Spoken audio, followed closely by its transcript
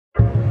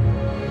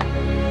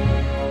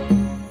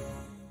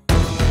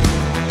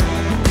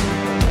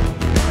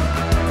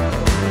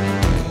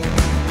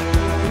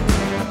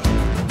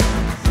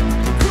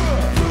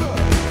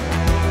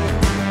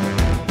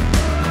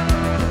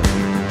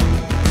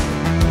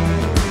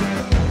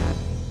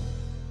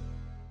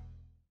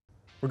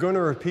going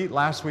to repeat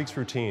last week's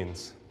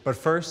routines, but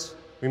first,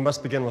 we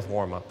must begin with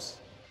warm-ups.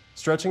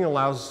 Stretching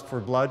allows for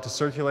blood to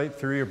circulate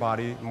through your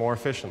body more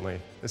efficiently,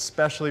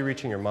 especially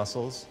reaching your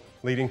muscles,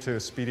 leading to a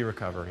speedy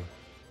recovery.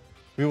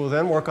 We will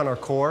then work on our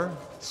core,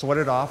 sweat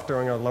it off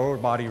during our lower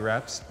body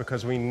reps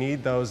because we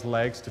need those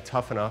legs to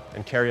toughen up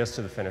and carry us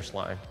to the finish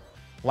line.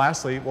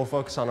 Lastly, we'll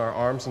focus on our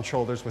arms and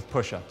shoulders with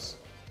push-ups.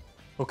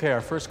 Okay, our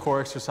first core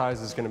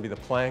exercise is going to be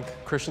the plank.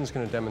 Christian's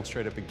going to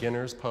demonstrate a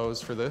beginner's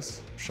pose for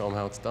this, show him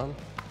how it's done.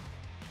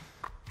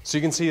 So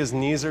you can see his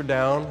knees are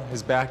down,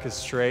 his back is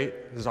straight,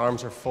 his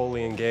arms are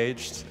fully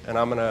engaged, and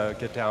I'm going to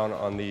get down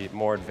on the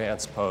more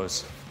advanced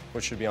pose,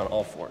 which should be on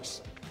all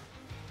fours.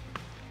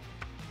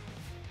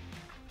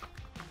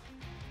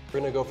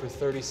 We're going to go for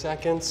 30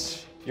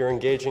 seconds. You're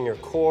engaging your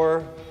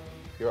core,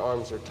 your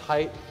arms are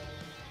tight.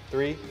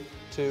 3,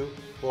 2,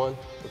 1,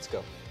 let's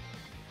go.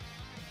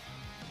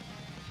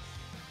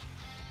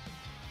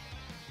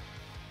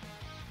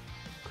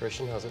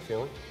 Christian, how's it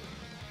feeling?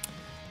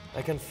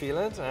 I can feel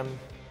it. I'm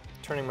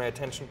turning my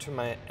attention to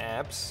my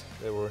abs.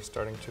 They were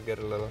starting to get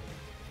a little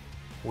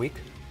weak.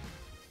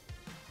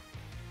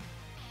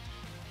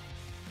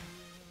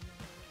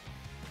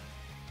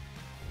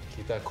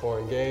 Keep that core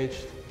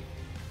engaged.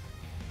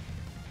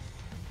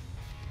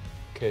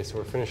 Okay, so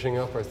we're finishing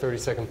up our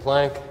 30-second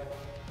plank.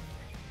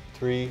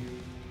 3,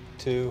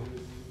 2,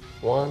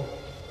 1. And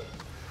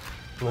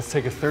let's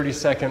take a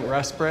 30-second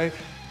rest break.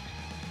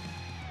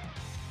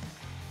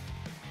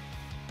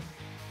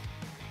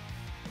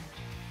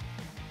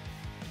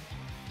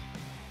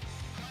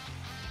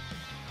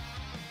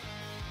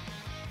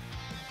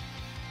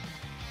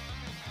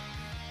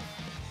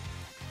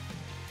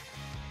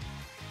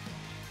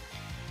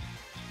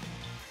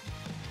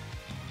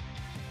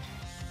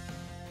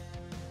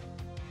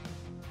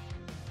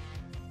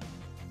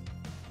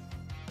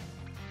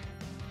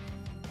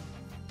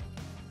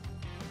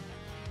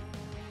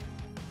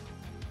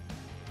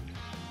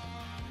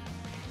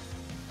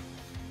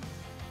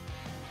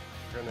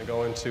 We're going to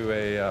go into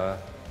a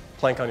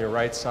plank on your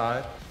right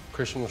side.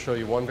 Christian will show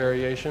you one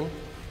variation.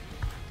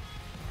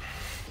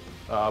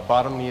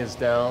 Bottom knee is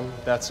down.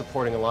 That's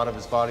supporting a lot of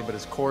his body, but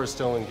his core is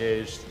still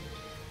engaged.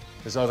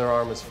 His other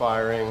arm is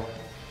firing. You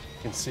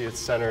can see it's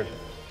centered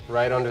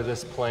right under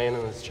this plane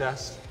in his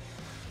chest.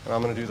 And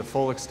I'm going to do the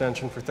full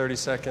extension for 30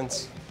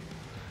 seconds,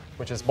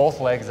 which is both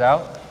legs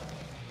out.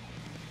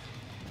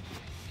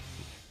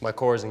 My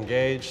core is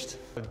engaged.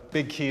 The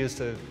big key is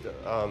to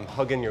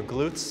hug in your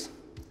glutes.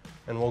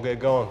 And we'll get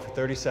going for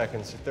 30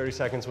 seconds. 30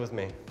 seconds with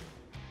me.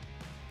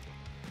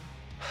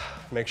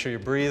 Make sure you're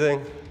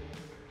breathing.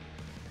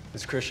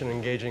 Is Christian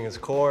engaging his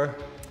core?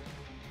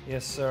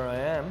 Yes, sir, I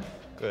am.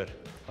 Good.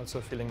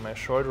 Also feeling my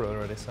shoulder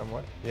already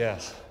somewhat.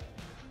 Yes.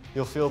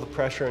 You'll feel the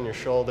pressure in your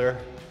shoulder.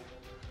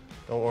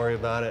 Don't worry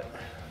about it.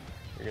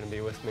 You're going to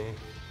be with me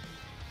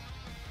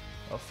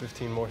about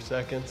 15 more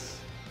seconds.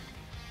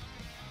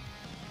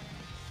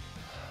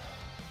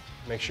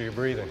 Make sure you're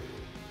breathing.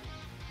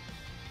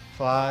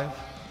 5,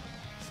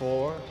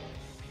 4,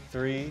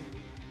 3,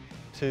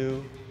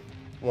 2,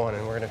 1,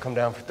 and we're going to come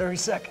down for 30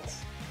 seconds.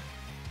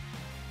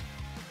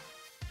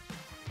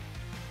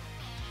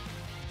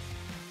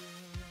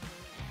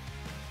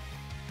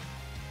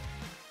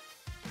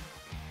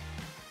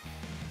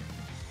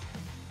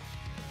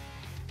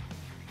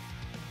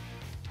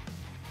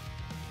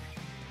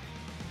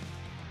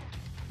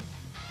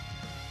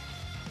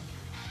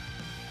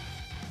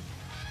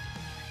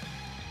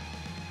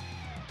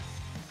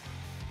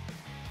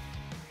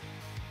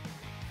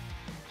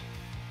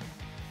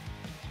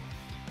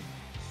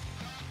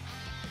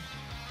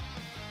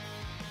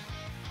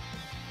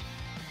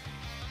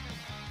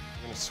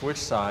 Switch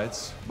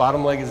sides.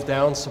 Bottom leg is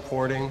down,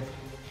 supporting.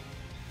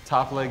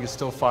 Top leg is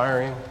still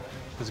firing.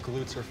 His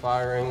glutes are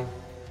firing,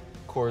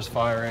 core is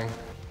firing,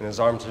 and his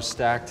arms are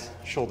stacked,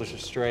 shoulders are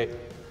straight.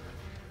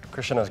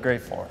 Christian has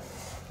great form.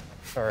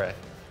 All right,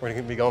 we're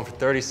gonna be going for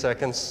 30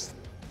 seconds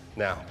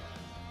now.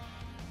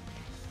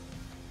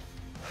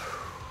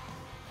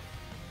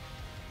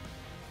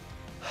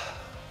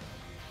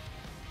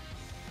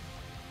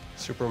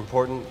 Super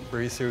important,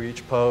 breathe through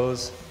each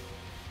pose.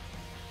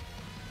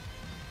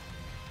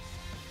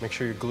 Make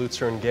sure your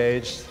glutes are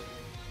engaged.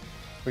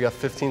 We got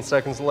 15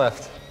 seconds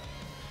left.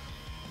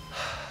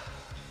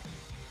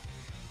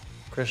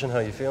 Christian, how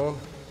you feeling?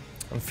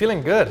 I'm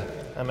feeling good.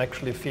 I'm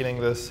actually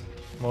feeling this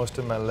most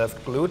in my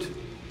left glute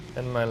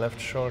and my left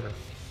shoulder.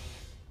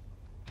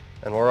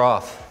 And we're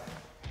off.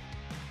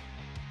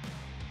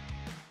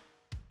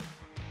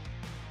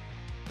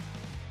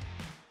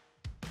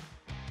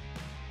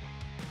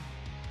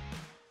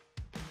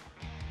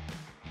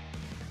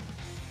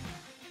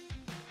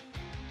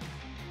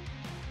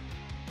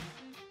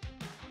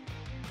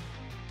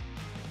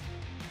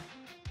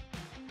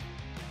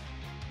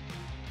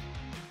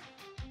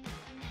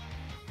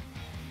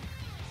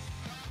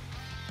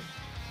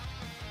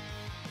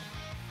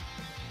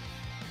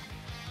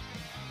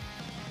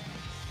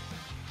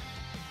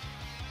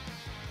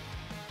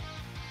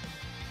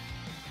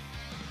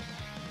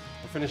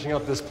 Finishing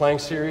up this plank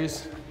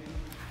series.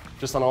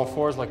 Just on all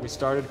fours like we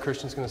started.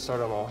 Christian's gonna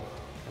start on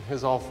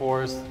his all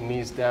fours,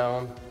 knees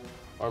down,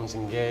 arms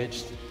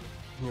engaged.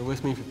 And you're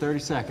with me for 30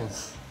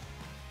 seconds.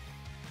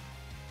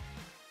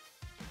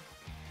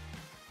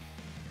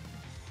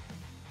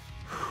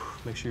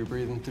 Make sure you're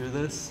breathing through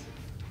this.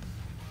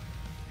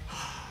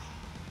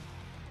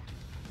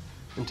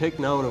 And take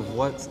note of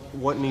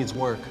what needs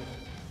work.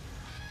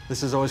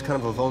 This is always kind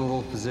of a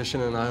vulnerable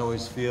position, and I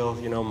always feel,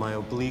 you know, my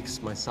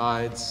obliques, my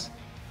sides.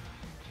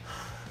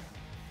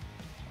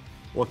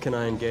 What can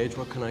I engage?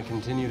 What can I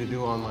continue to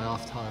do on my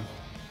off time?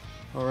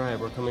 All right,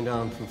 we're coming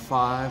down from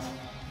 5,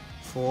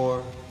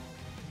 4,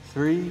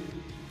 3,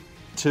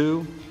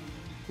 2,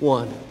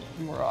 1.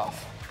 And we're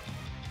off.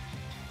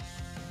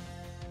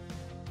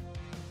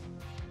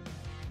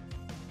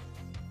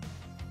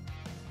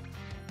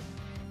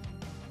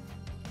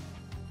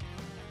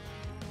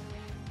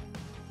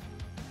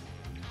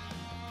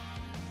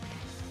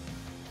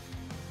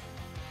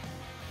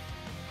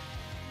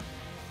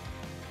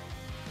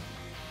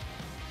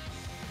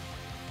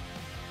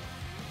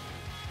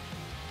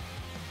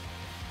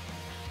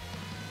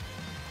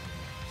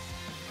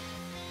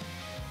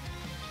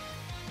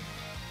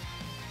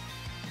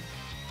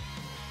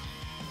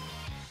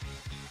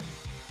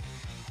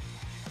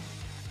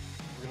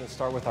 We're going to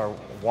start with our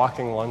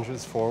walking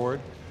lunges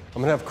forward.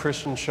 I'm going to have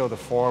Christian show the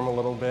form a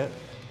little bit.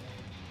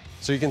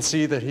 So you can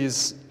see that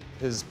his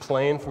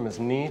plane from his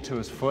knee to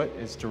his foot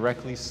is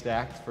directly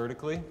stacked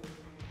vertically.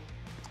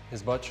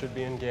 His butt should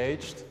be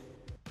engaged.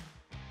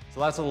 So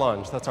that's a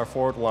lunge. That's our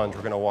forward lunge.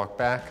 We're going to walk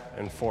back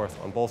and forth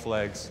on both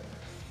legs.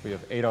 We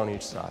have 8 on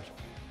each side.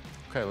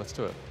 Okay, let's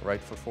do it. Right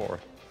foot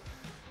forward.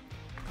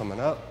 Coming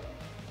up,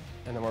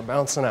 and then we're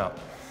bouncing out.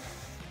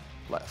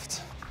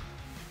 Left.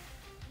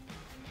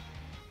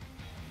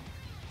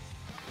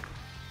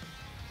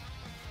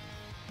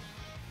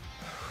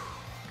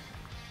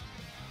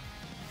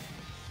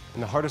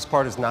 And the hardest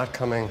part is not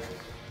coming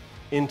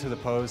into the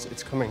pose,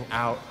 it's coming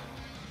out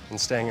and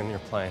staying in your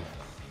plane.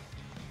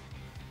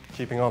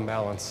 Keeping on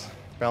balance.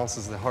 Balance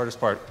is the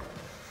hardest part.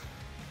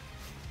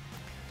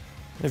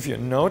 If you're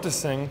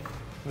noticing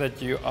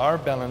that you are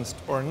balanced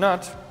or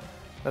not,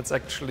 that's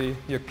actually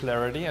your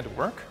clarity at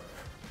work.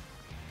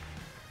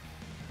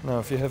 Now,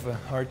 if you have a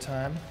hard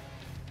time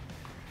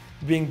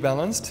being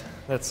balanced,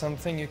 that's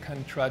something you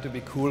can try to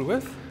be cool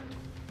with.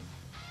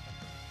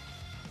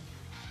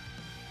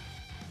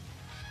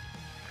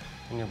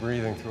 And you're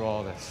breathing through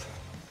all this.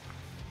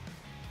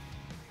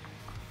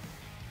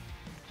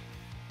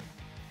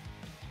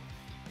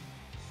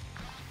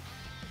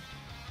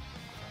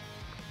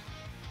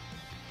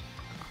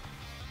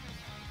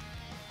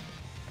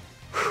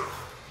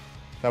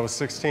 That was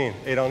 16,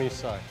 8 on each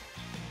side.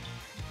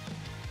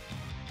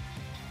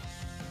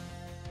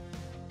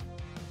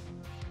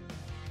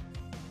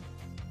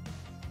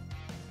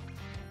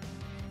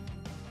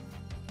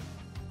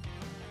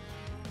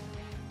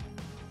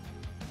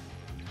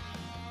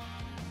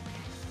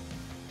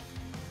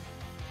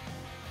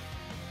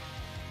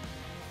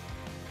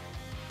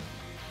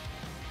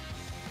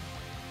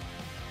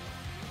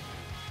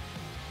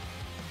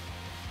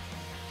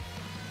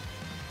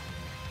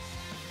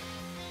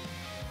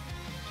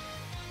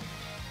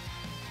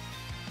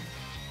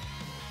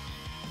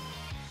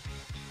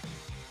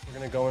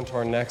 We're going to go into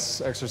our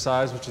next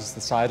exercise, which is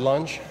the side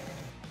lunge.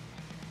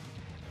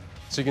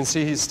 So you can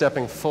see he's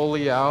stepping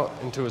fully out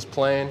into his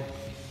plane.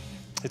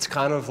 It's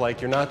kind of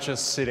like you're not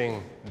just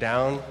sitting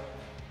down,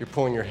 you're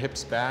pulling your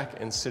hips back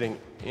and sitting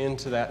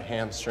into that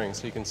hamstring.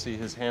 So you can see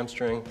his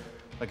hamstring,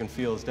 I can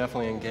feel, is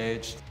definitely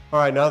engaged. All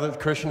right, now that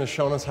Christian has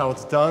shown us how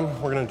it's done,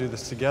 we're going to do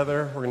this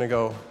together. We're going to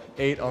go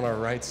 8 on our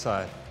right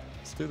side.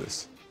 Let's do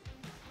this.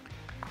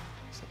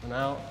 Stepping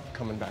out,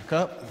 coming back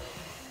up.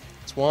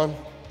 It's 1.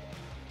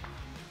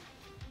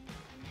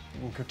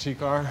 You can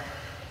critique our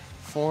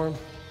form.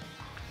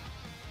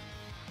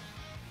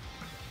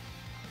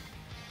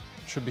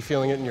 Should be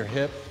feeling it in your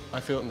hip.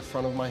 I feel it in the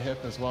front of my hip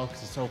as well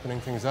because it's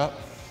opening things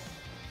up.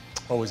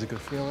 Always a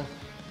good feeling.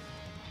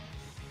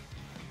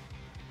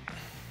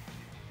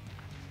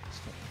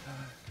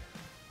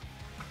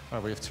 All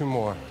right, we have 2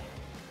 more.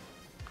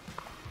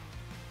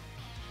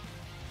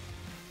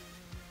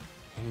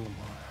 One more.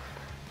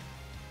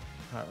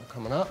 All right, we're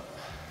coming up.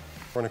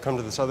 We're going to come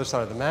to this other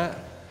side of the mat.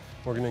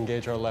 We're going to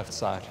engage our left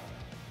side.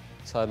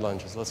 Side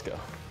lunges, let's go.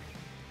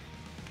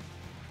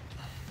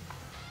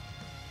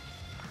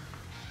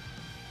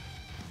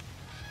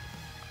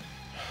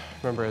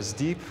 Remember, as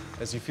deep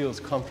as you feel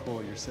is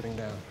comfortable, you're sitting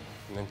down,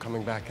 and then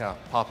coming back out,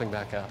 popping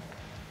back out.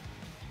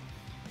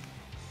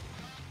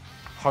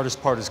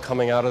 Hardest part is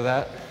coming out of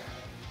that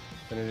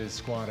than it is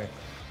squatting.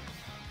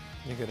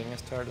 You getting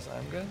as tired as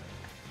I'm good?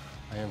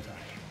 I am tired.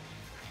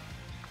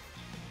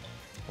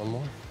 One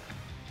more.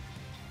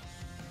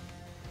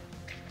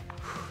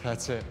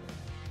 That's it.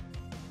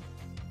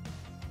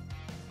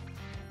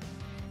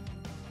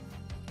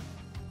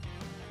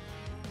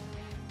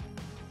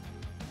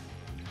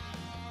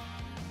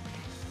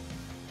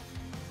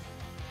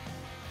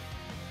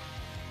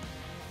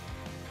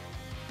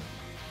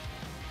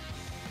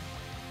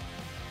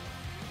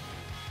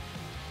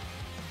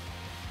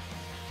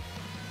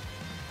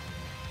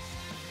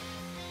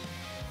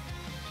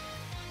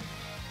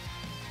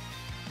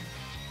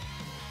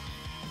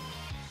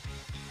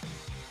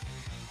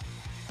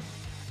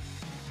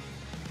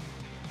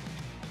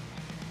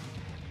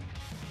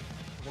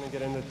 We're gonna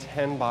get into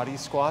 10 body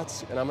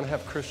squats, and I'm gonna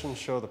have Christian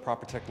show the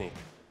proper technique.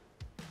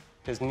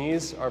 His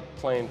knees are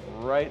planed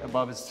right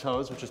above his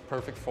toes, which is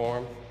perfect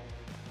form.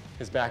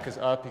 His back is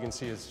up, you can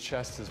see his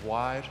chest is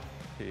wide.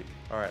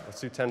 All right,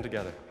 let's do 10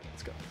 together.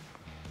 Let's go.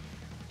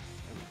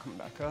 And we'll come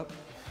back up.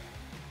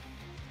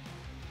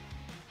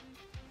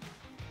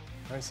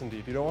 Nice and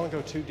deep. You don't want to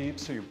go too deep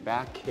so your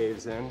back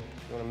caves in.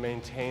 You want to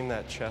maintain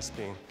that chest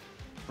being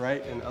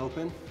bright and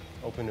open.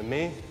 Open to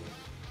me.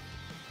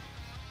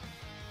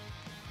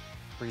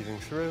 Breathing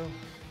through.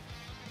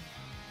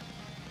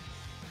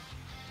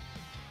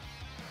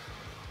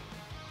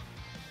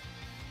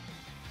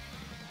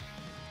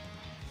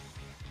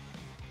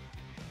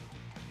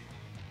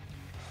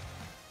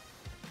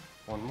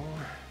 One more.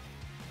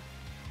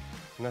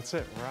 And that's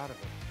it, we're out of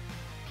it.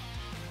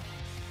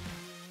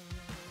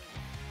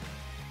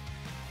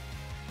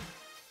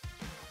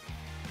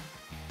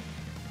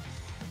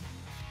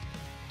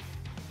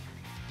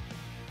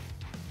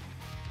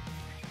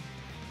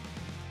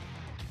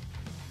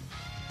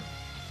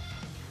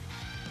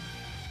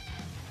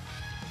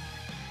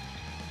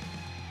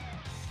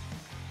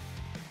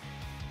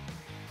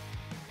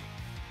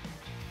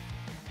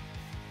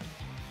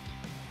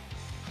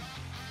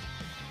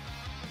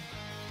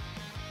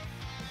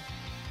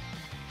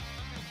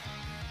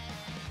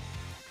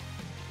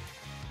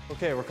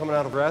 Okay, we're coming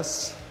out of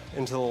rest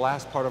into the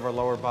last part of our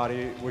lower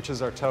body, which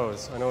is our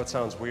toes. I know it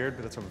sounds weird,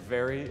 but it's a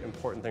very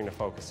important thing to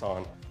focus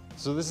on.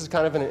 So this is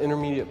kind of an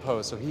intermediate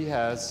pose. So he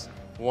has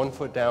one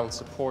foot down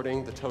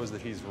supporting the toes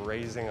that he's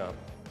raising up.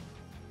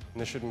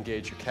 And this should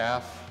engage your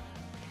calf,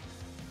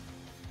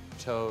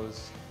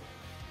 toes,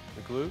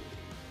 the glute.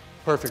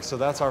 Perfect, so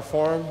that's our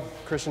form.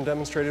 Christian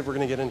demonstrated. We're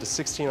gonna get into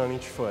 16 on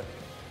each foot.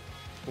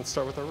 Let's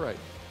start with our right.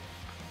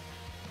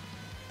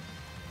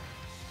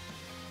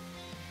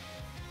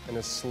 And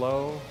as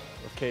slow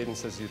of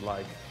cadence as you'd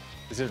like.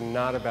 This is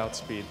not about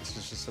speed. This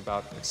is just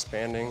about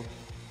expanding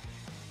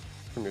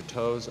from your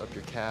toes up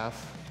your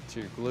calf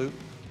to your glute,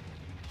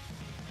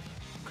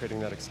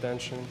 creating that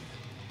extension.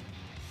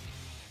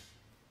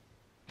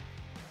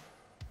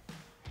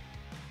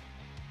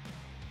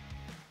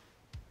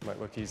 Might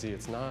look easy,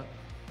 it's not.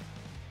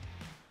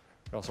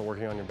 You're also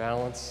working on your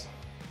balance.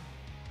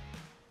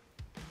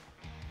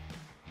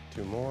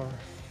 2 more.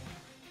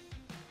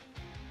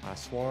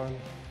 Last one.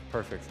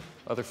 Perfect.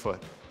 Other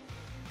foot.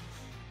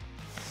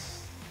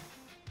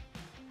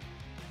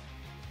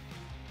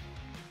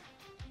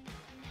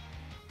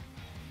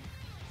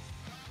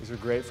 These are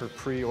great for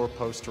pre or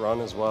post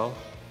run as well.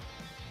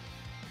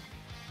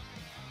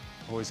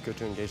 Always good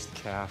to engage the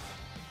calf,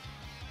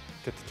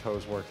 get the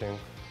toes working.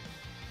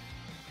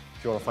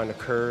 If you want to find a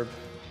curb,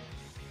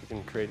 you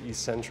can create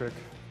eccentric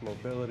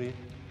mobility,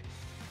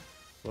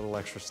 a little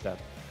extra step.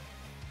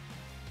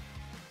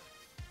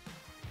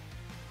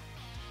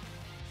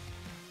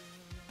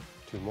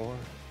 Two more.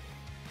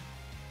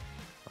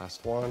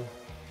 Last one.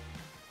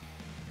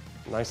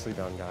 Nicely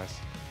done, guys.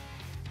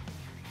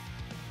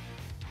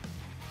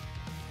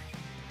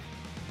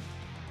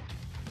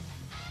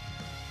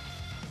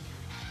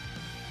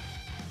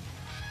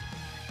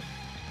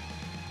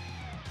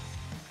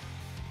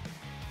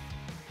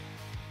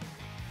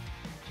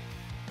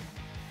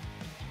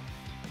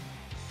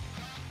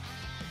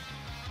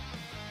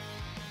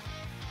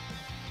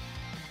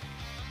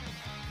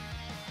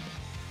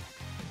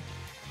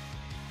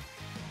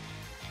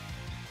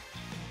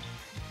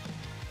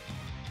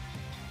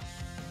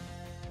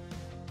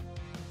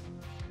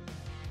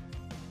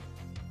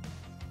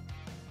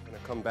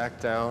 Come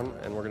back down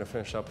and we're going to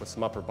finish up with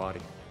some upper body.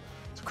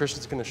 So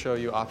Christian's going to show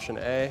you option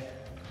A,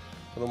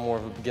 a little more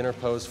of a beginner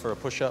pose for a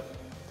push-up.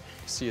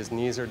 You see his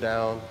knees are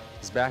down,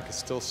 his back is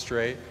still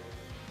straight,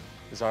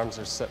 his arms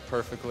are set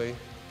perfectly,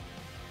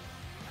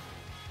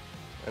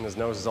 and his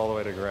nose is all the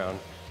way to the ground.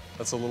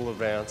 That's a little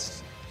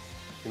advanced.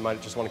 You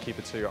might just want to keep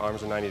it so your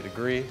arms are 90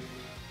 degrees,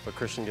 but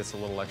Christian gets a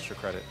little extra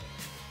credit.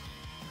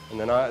 And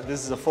then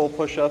this is a full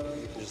push-up.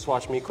 You can just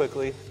watch me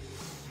quickly.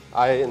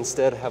 I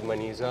instead have my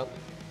knees up.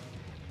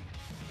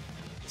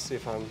 See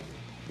if I'm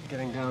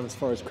getting down as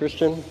far as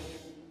Christian.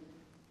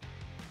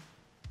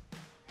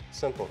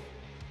 Simple.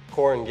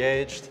 Core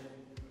engaged.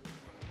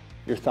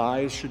 Your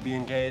thighs should be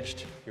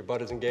engaged. Your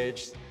butt is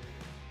engaged.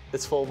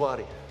 It's full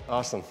body.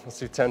 Awesome. Let's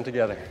do 10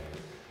 together.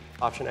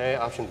 Option A,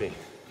 option B.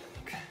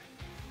 Okay.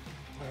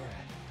 All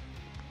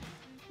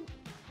right.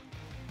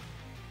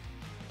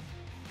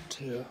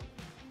 2.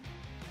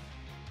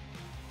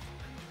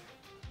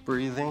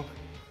 Breathing.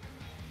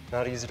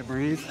 Not easy to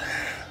breathe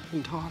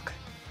and talk.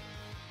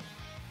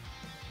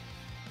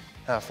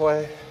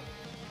 Halfway.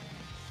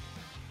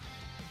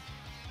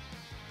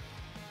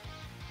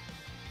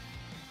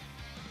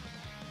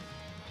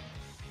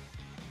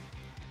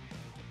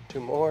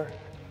 Two more.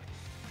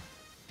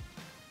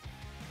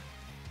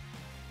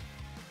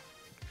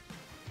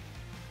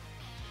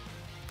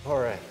 All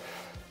right.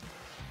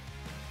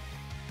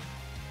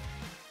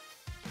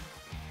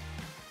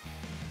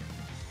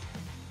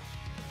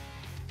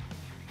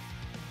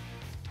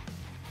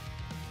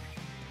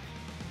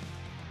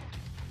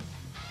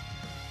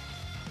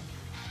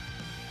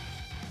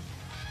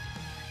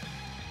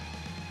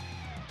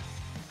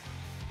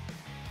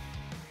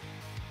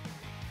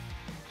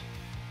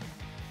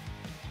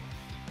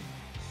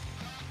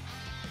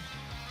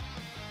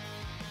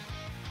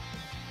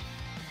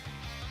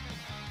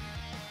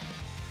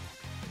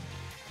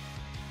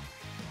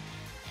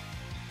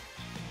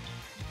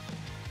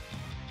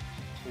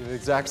 Do the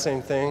exact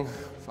same thing.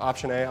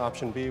 Option A,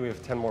 option B. We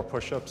have 10 more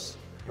push-ups.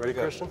 Ready,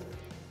 Christian?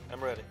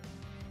 I'm ready.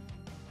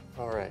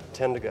 All right,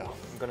 10 to go.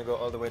 I'm gonna go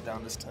all the way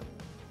down this time.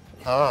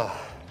 Ah,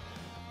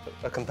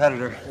 a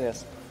competitor.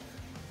 Yes.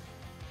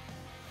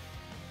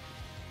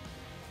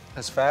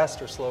 As fast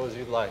or slow as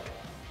you'd like.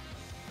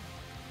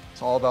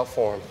 It's all about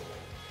form.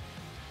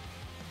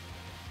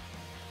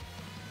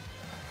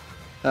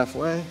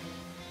 Halfway.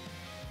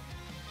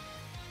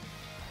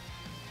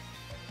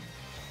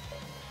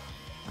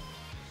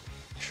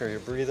 Make sure you're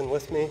breathing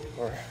with me,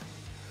 or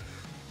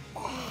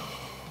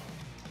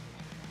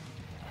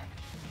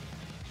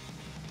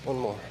one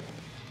more.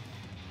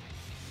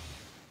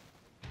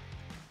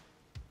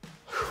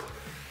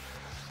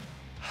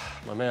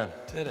 My man.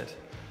 Did it.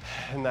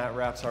 And that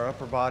wraps our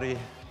upper body.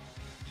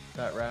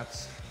 That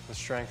wraps the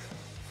strength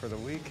for the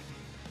week.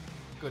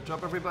 Good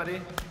job,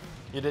 everybody.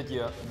 You did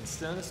your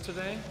stillness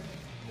today.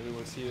 We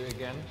will see you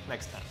again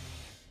next time.